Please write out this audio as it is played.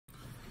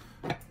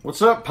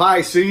What's up,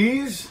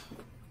 Pisces?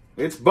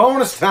 It's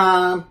bonus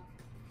time.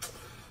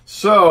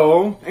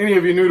 So, any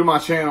of you new to my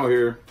channel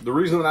here, the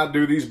reason that I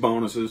do these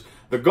bonuses,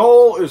 the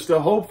goal is to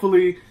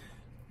hopefully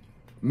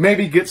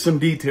maybe get some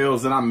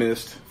details that I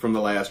missed from the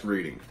last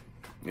reading.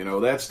 You know,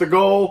 that's the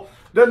goal.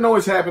 Doesn't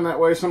always happen that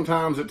way.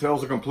 Sometimes it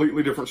tells a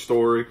completely different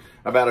story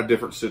about a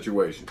different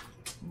situation.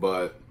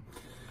 But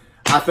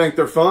I think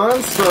they're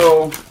fun,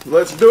 so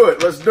let's do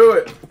it. Let's do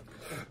it.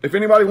 If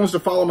anybody wants to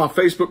follow my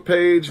Facebook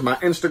page, my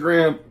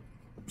Instagram,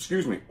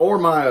 or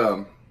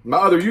my my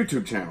other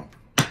YouTube channel,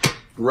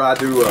 where I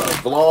do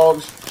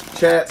vlogs,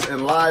 chats,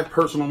 and live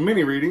personal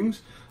mini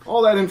readings,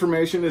 all that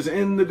information is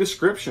in the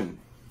description.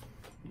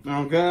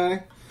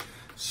 Okay?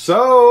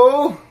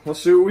 So, let's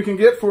see what we can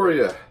get for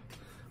you.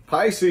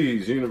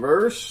 Pisces,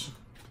 universe.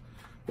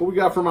 What we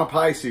got for my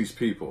Pisces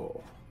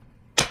people?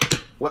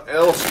 What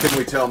else can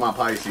we tell my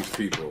Pisces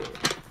people?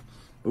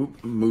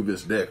 Oop, move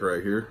this deck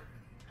right here.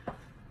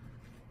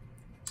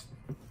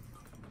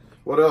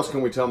 What else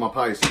can we tell my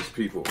Pisces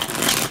people?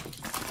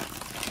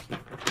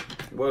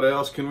 What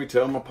else can we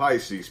tell my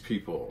Pisces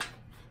people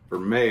for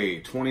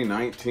May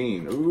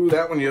 2019? Ooh,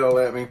 that one yelled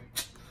at me.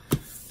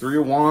 Three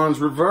of Wands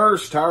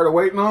reversed. Tired of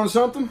waiting on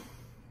something?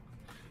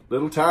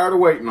 Little tired of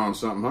waiting on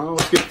something, huh?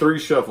 Let's get 3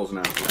 shuffles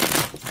now.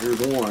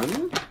 Here's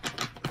 1,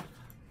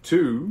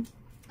 2,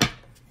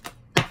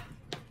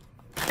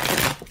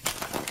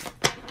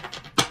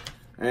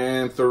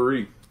 and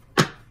 3.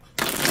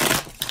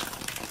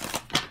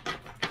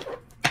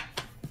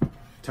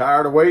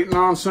 Tired of waiting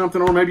on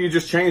something, or maybe you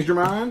just changed your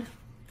mind?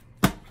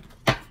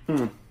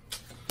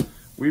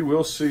 We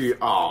will see.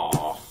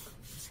 Oh,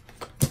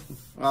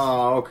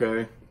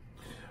 okay.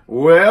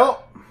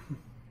 Well,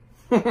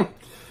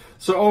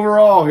 so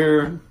overall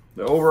here,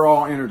 the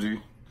overall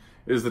energy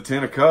is the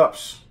 10 of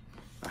Cups.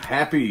 A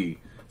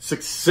happy,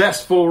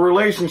 successful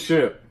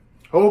relationship.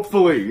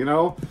 Hopefully, you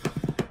know.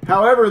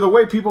 However, the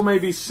way people may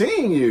be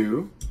seeing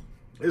you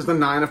is the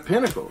 9 of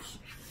Pentacles.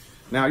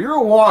 Now, you're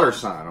a water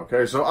sign,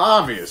 okay? So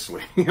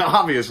obviously,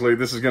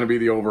 this is going to be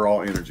the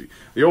overall energy,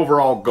 the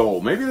overall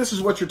goal. Maybe this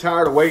is what you're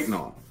tired of waiting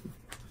on.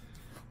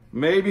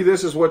 Maybe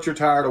this is what you're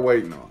tired of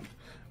waiting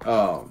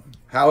on.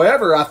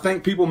 However, I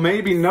think people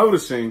may be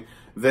noticing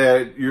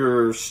that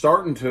you're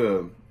starting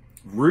to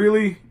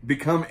really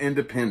become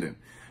independent.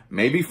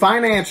 Maybe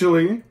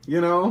financially, you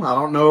know, I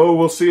don't know.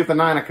 We'll see if the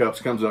 9 of Cups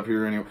comes up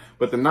here anyway.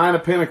 But the 9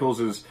 of Pentacles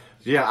is,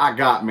 yeah, I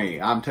got me.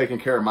 I'm taking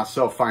care of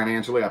myself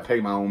financially. I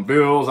pay my own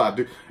bills. I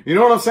do. You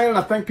know what I'm saying?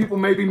 I think people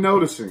may be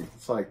noticing.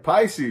 It's like,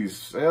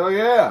 Pisces, hell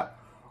yeah.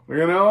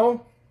 You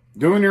know,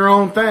 doing your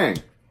own thing.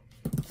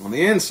 On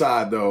the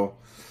inside, though,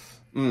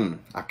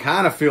 I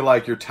kind of feel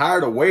like you're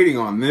tired of waiting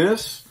on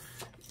this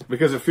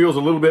because it feels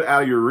a little bit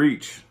out of your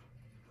reach.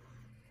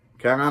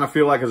 Kind of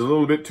feel like it's a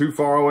little bit too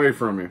far away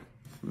from you,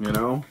 you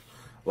know?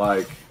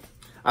 Like,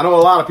 I know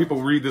a lot of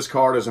people read this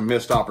card as a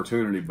missed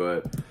opportunity,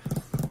 but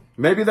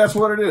maybe that's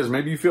what it is.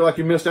 Maybe you feel like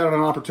you missed out on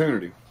an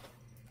opportunity.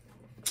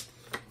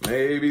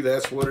 Maybe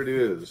that's what it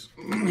is.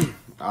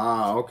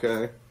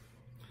 Okay.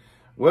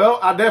 Well,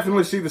 I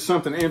definitely see that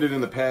something ended in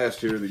the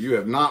past here that you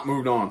have not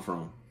moved on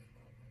from.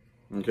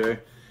 Okay?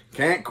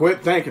 Can't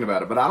quit thinking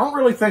about it. But I don't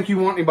really think you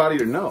want anybody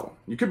to know.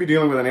 You could be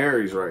dealing with an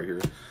Aries right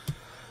here.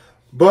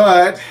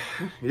 But,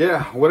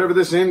 yeah, whatever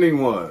this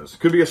ending was.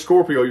 Could be a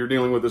Scorpio you're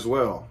dealing with as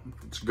well.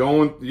 It's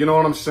going, you know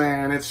what I'm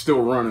saying? It's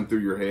still running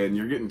through your head. And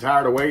you're getting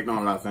tired of waiting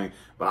on it, I think.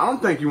 But I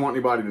don't think you want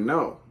anybody to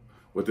know.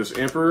 With this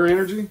Emperor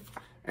energy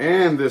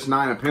and this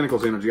 9 of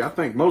Pentacles energy, I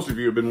think most of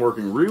you have been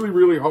working really,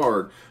 really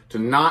hard to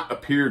not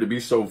appear to be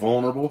so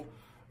vulnerable.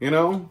 You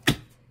know?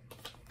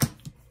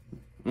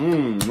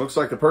 Looks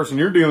like the person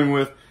you're dealing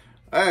with,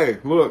 hey,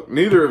 look,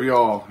 neither of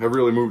y'all have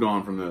really moved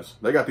on from this.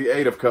 They got the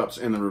 8 of Cups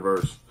in the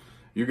reverse.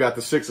 You got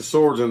the 6 of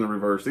Swords in the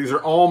reverse. These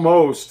are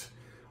almost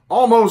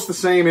the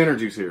same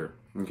energies here,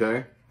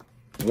 okay?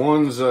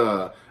 One's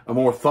a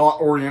more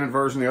thought-oriented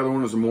version. The other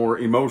one is a more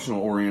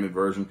emotional-oriented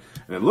version.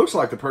 And it looks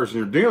like the person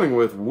you're dealing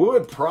with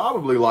would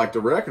probably like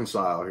to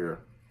reconcile here.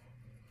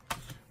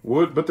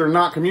 But they're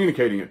not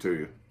communicating it to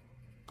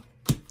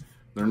you.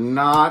 They're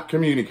not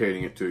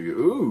communicating it to you.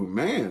 Ooh,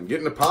 man,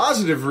 getting a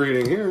positive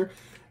reading here.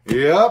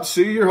 Yep,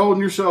 see, you're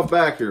holding yourself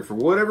back here. For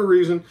whatever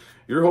reason,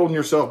 you're holding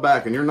yourself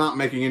back and you're not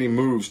making any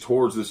moves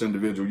towards this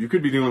individual. You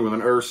could be dealing with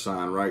an earth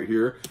sign right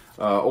here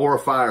or a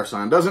fire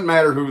sign. Doesn't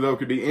matter who, though.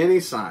 Could be any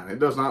sign. It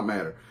does not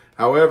matter.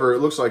 However, it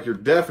looks like you're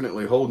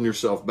definitely holding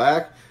yourself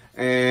back.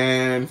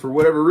 And for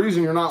whatever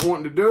reason, you're not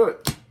wanting to do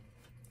it.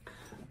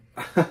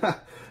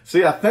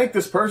 See, I think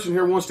this person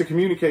here wants to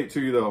communicate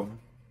to you, though.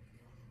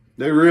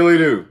 They really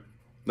do.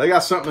 They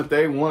got something that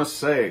they want to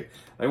say.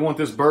 They want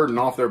this burden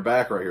off their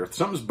back right here.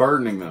 Something's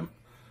burdening them.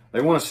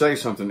 They want to say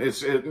something.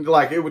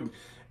 Like it would,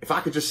 if I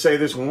could just say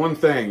this one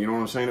thing, you know what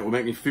I'm saying, it would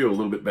make me feel a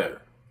little bit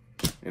better.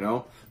 You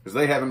know? Because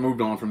they haven't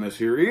moved on from this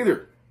here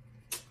either.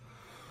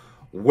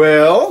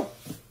 Well,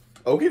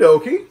 okie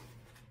dokie.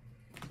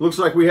 Looks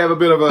like we have a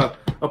bit of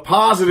a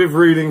positive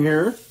reading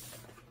here.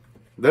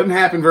 Doesn't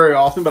happen very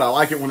often, but I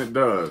like it when it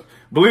does.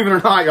 Believe it or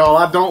not, y'all,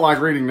 I don't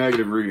like reading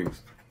negative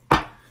readings.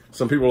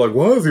 Some people are like,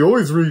 why does he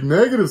always read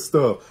negative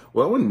stuff?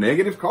 Well, when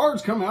negative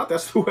cards come out,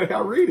 that's the way I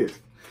read it.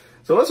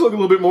 So let's look a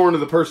little bit more into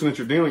the person that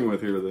you're dealing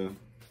with here then.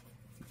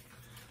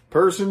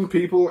 Person,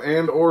 people,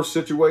 and or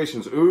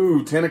situations.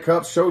 Ooh, 10 of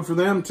Cups showed for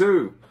them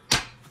too.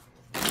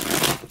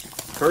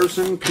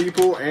 Person,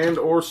 people, and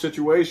or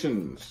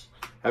situations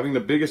having the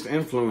biggest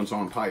influence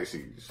on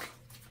Pisces.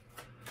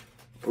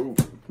 Ooh,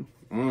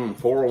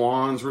 4 of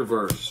Wands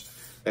reversed.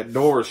 That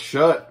door is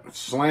shut,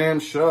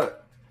 slammed shut.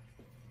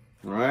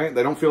 All right,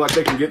 they don't feel like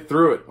they can get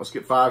through it. Let's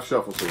get 5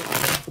 shuffles here.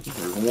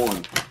 There's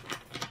 1,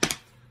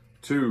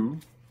 2,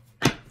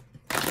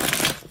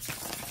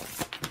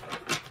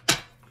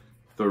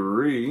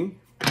 3,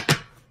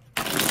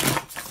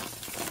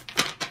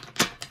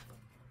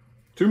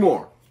 2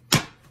 more.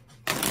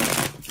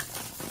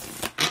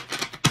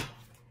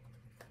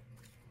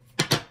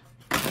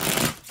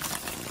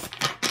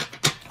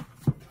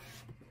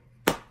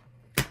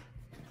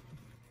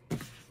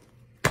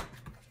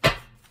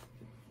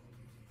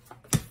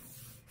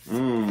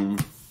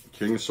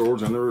 King of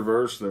Swords in the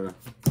reverse there.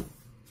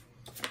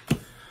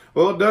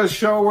 Well, it does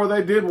show where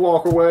they did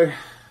walk away.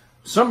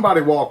 Somebody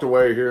walked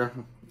away here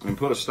and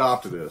put a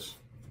stop to this.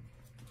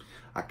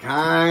 I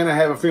kind of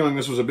have a feeling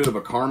this was a bit of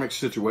a karmic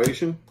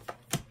situation.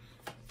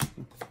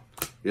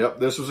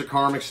 Yep, this was a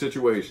karmic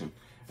situation.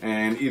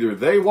 And either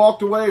they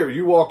walked away or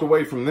you walked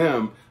away from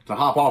them to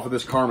hop off of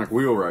this karmic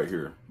wheel right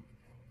here.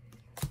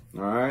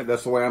 All right,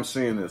 that's the way I'm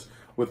seeing this.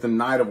 With the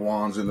Knight of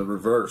Wands in the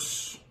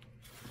reverse.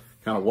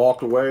 Kind of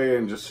walked away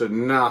and just said,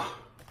 nah.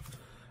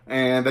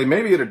 And they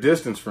may be at a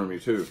distance from you,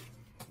 too.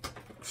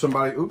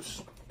 Somebody,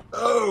 oops.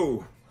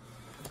 Oh!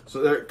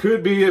 So there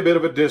could be a bit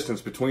of a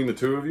distance between the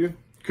two of you.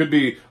 Could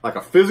be like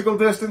a physical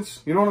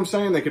distance. You know what I'm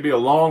saying? They could be a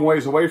long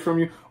ways away from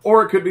you.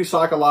 Or it could be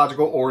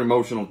psychological or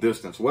emotional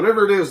distance.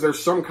 Whatever it is,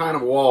 there's some kind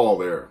of wall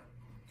there.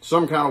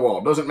 Some kind of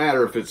wall. Doesn't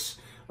matter if it's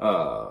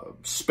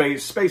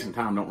space. Space and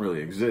time don't really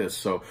exist.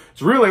 So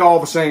it's really all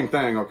the same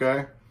thing,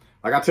 okay?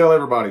 Like I tell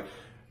everybody,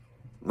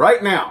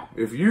 right now,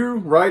 if you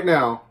right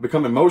now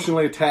become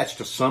emotionally attached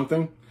to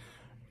something,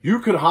 you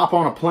could hop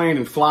on a plane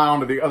and fly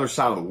onto the other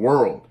side of the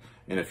world.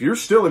 And if you're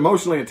still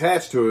emotionally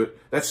attached to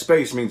it, that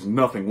space means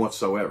nothing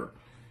whatsoever.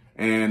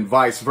 And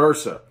vice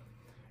versa.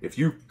 If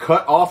you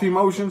cut off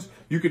emotions,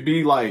 you could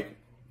be like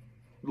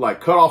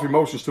cut off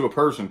emotions to a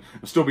person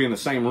and still be in the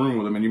same room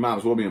with them, and you might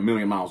as well be a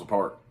million miles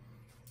apart.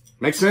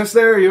 Make sense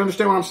there? You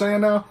understand what I'm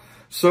saying now?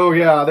 So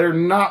yeah, they're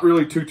not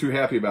really too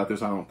happy about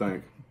this, I don't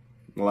think.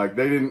 Like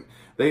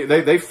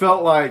they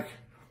felt like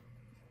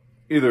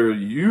either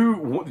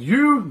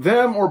you,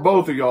 them, or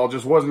both of y'all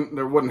just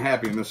wasn't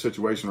happy in this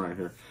situation right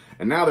here.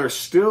 And now there's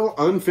still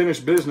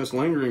unfinished business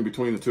lingering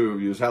between the two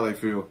of you is how they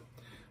feel.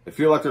 They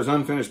feel like there's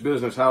unfinished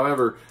business.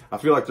 However, I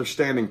feel like they're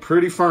standing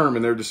pretty firm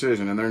in their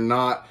decision and they're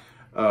not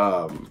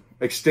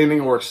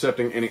extending or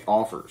accepting any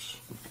offers.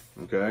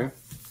 Okay?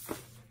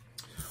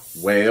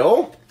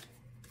 Well,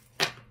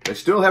 they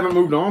still haven't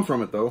moved on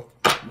from it though.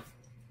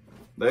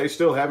 They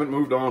still haven't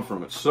moved on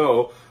from it.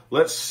 So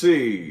let's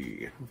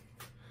see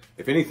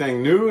if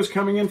anything new is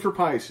coming in for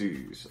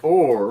Pisces,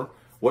 or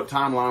what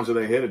timelines are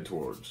they headed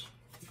towards?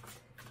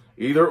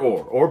 Either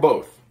or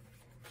both.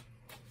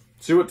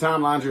 See what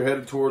timelines you're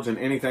headed towards and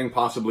anything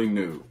possibly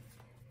new.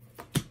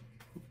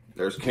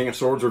 There's King of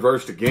Swords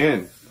reversed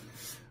again.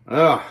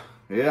 Yeah,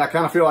 I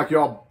kind of feel like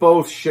y'all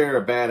both share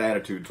a bad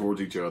attitude towards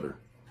each other.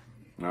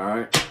 All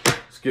right,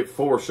 let's get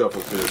 4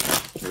 shuffles here.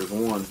 Here's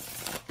 1,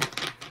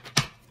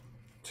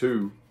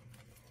 2,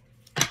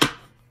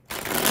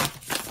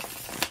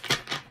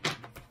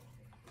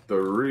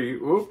 3.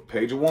 Oop,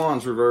 Page of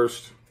Wands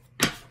reversed.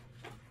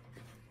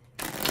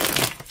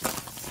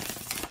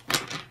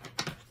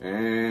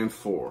 And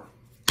 4.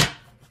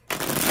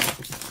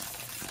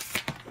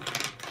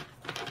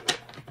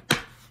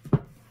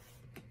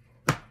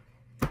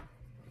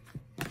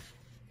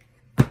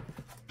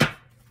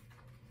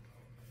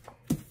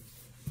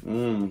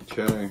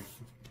 Okay.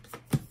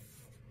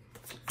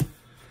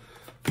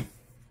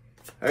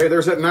 Hey,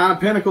 there's that 9 of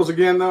Pentacles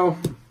again, though.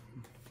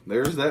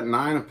 There's that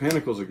 9 of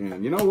Pentacles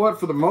again. You know what?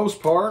 For the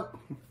most part,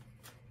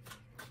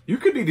 you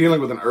could be dealing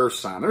with an earth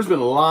sign. There's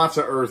been lots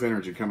of earth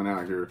energy coming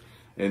out here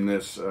in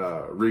this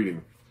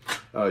reading.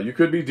 You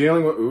could be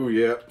dealing with, ooh,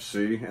 yep,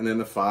 see, and then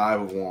the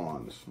 5 of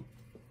Wands.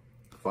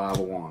 5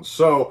 of Wands.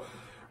 So,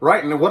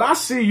 right now, what I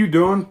see you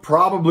doing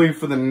probably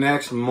for the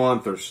next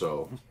month or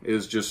so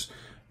is just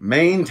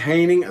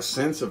maintaining a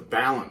sense of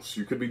balance.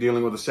 You could be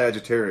dealing with a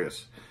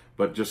Sagittarius,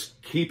 but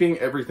just keeping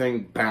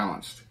everything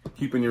balanced,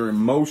 keeping your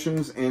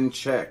emotions in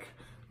check,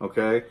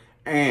 okay?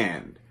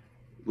 And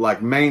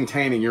like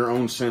maintaining your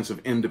own sense of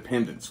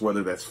independence,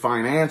 whether that's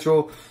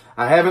financial.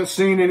 I haven't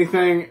seen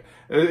anything.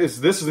 This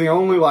is the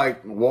only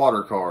like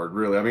water card,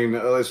 really. I mean,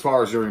 as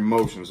far as your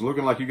emotions,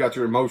 looking like you got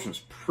your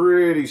emotions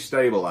pretty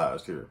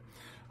stabilized here,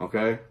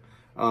 okay?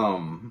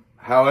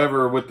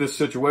 However, with this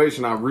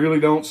situation, I really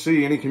don't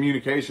see any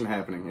communication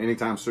happening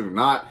anytime soon.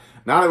 Not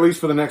at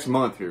least for the next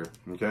month here,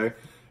 okay?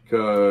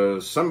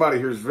 Because somebody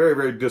here is very,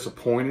 very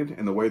disappointed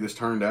in the way this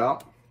turned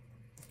out.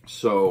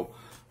 So,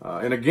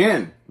 And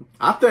again,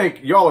 I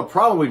think y'all are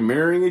probably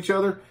mirroring each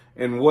other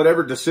in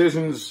whatever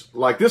decisions,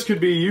 like this could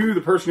be you,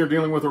 the person you're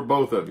dealing with, or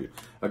both of you.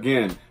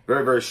 Again,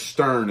 very, very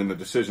stern in the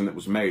decision that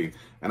was made.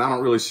 And I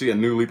don't really see a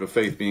new leap of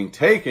faith being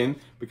taken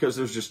because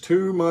there's just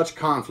too much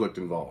conflict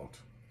involved.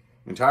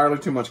 Entirely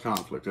too much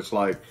conflict. It's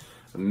like,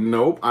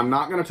 nope, I'm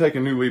not going to take a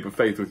new leap of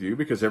faith with you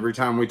because every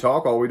time we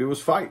talk, all we do is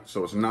fight.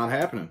 So it's not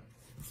happening.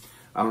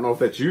 I don't know if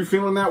that's you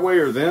feeling that way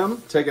or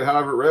them. Take it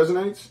however it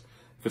resonates.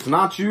 If it's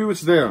not you,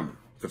 it's them.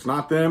 If it's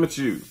not them, it's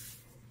you.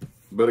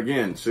 But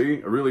again,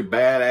 see, a really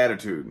bad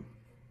attitude.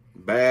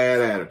 Bad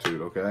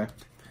attitude, okay?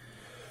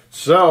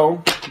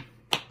 So,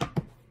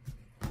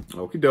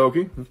 okie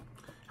dokie.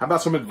 How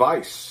about some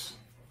advice?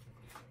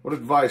 What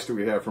advice do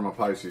we have from my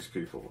Pisces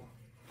people?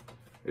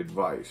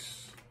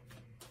 Advice.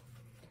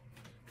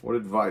 What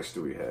advice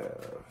do we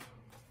have?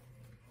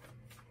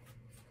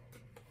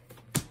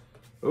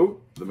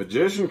 Oh, the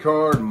Magician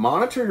card.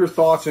 Monitor your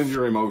thoughts and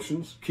your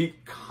emotions.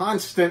 Keep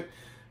constant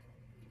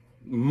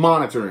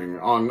monitoring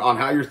on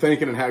how you're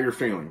thinking and how you're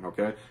feeling,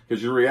 okay?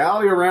 Because your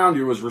reality around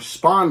you is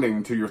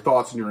responding to your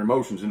thoughts and your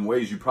emotions in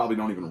ways you probably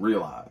don't even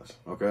realize,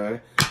 okay?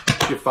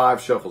 Let's get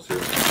 5 shuffles here.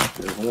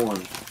 There's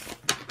 1,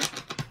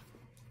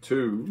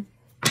 2,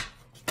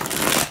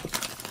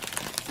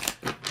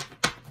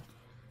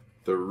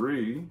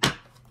 3,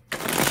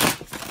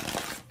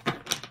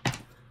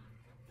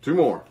 2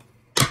 more.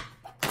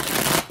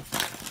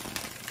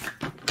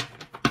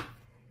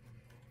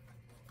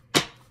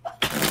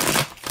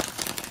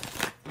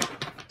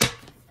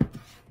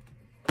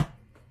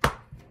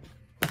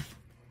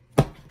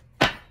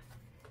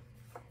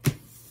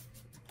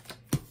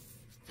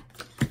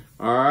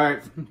 All right.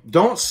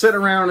 Don't sit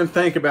around and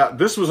think about,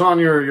 this was on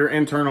your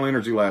internal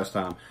energy last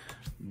time.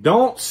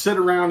 Don't sit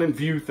around and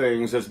view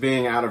things as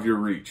being out of your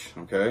reach,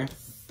 okay?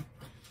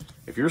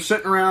 If you're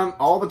sitting around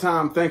all the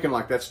time thinking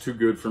like that's too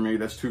good for me,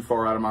 that's too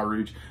far out of my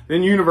reach,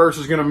 then universe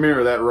is going to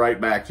mirror that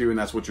right back to you, and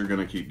that's what you're going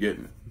to keep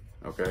getting,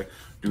 okay?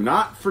 Do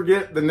not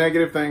forget the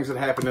negative things that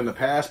happened in the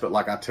past, but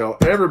like I tell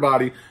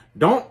everybody,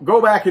 don't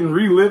go back and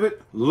relive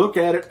it. Look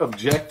at it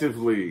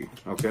objectively,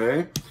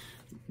 okay?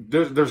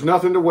 There's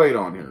nothing to wait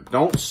on here.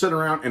 Don't sit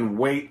around and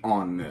wait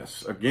on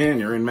this. Again,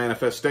 you're in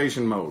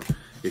manifestation mode.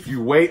 If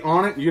you wait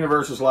on it, the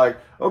universe is like,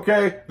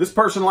 okay, this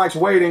person likes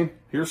waiting.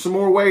 Here's some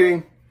more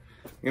waiting.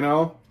 You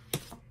know,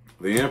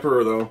 the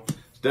Emperor, though,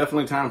 it's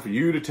definitely time for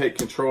you to take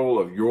control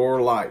of your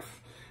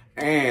life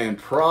and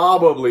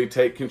probably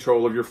take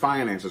control of your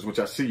finances, which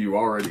I see you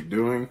already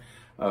doing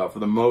for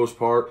the most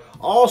part.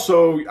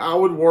 Also, I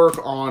would work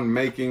on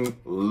making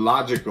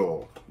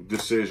logical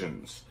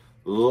decisions.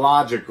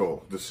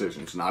 Logical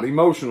decisions, not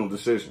emotional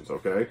decisions,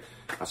 okay?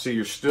 I see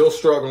you're still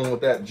struggling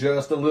with that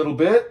just a little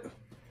bit,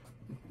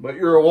 but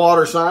you're a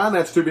water sign,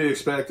 that's to be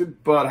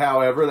expected. But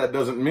however, that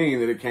doesn't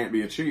mean that it can't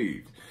be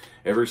achieved.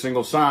 Every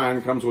single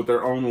sign comes with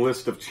their own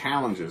list of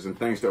challenges and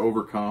things to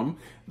overcome.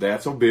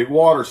 That's a big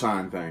water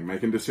sign thing,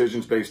 making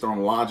decisions based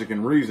on logic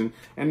and reason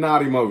and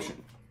not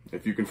emotion.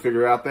 If you can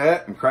figure out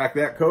that and crack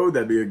that code,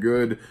 that'd be a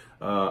good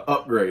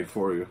upgrade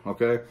for you,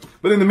 okay?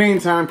 But in the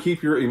meantime,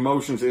 keep your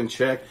emotions in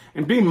check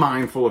and be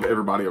mindful of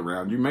everybody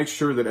around you. Make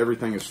sure that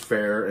everything is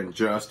fair and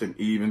just and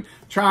even.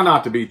 Try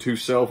not to be too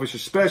selfish,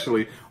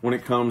 especially when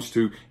it comes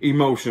to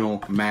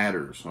emotional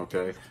matters,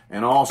 okay?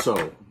 And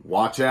also,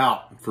 watch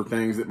out for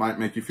things that might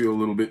make you feel a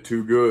little bit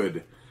too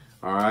good,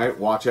 all right?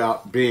 Watch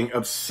out being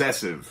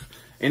obsessive.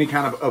 Any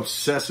kind of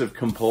obsessive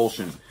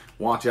compulsion.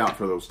 Watch out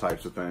for those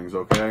types of things,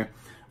 okay?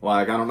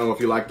 Like, I don't know if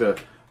you like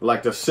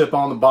to sip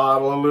on the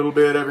bottle a little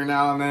bit every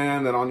now and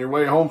then on your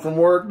way home from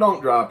work, don't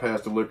drive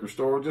past the liquor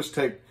store. Just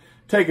take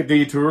a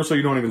detour so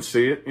you don't even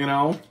see it, you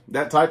know,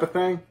 that type of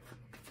thing.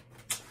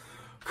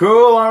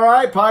 Cool. All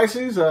right,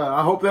 Pisces.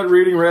 I hope that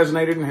reading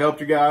resonated and helped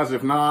you guys.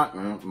 If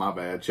not, my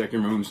bad. Check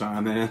your moon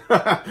sign then.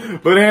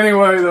 But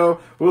anyway, though,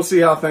 we'll see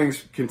how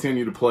things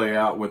continue to play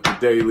out with the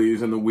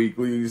dailies and the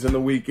weeklies and the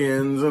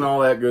weekends and all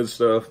that good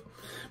stuff.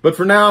 But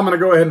for now, I'm going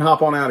to go ahead and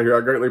hop on out of here. I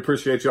greatly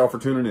appreciate y'all for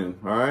tuning in.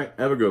 All right?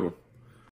 Have a good one.